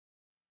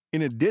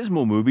In a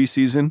dismal movie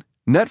season,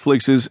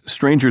 Netflix's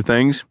Stranger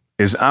Things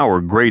is our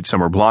great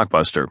summer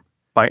blockbuster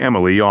by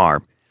Emily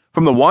Yahr.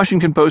 From the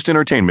Washington Post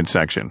Entertainment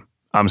section,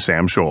 I'm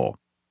Sam Scholl.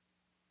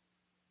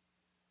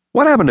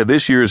 What happened to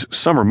this year's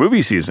summer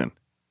movie season?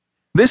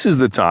 This is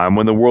the time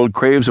when the world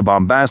craves a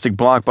bombastic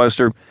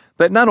blockbuster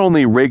that not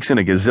only rakes in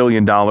a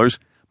gazillion dollars,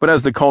 but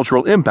has the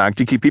cultural impact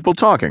to keep people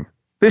talking.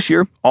 This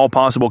year, all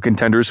possible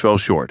contenders fell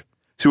short.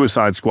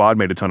 Suicide Squad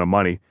made a ton of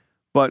money,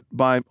 but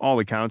by all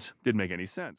accounts, didn't make any sense.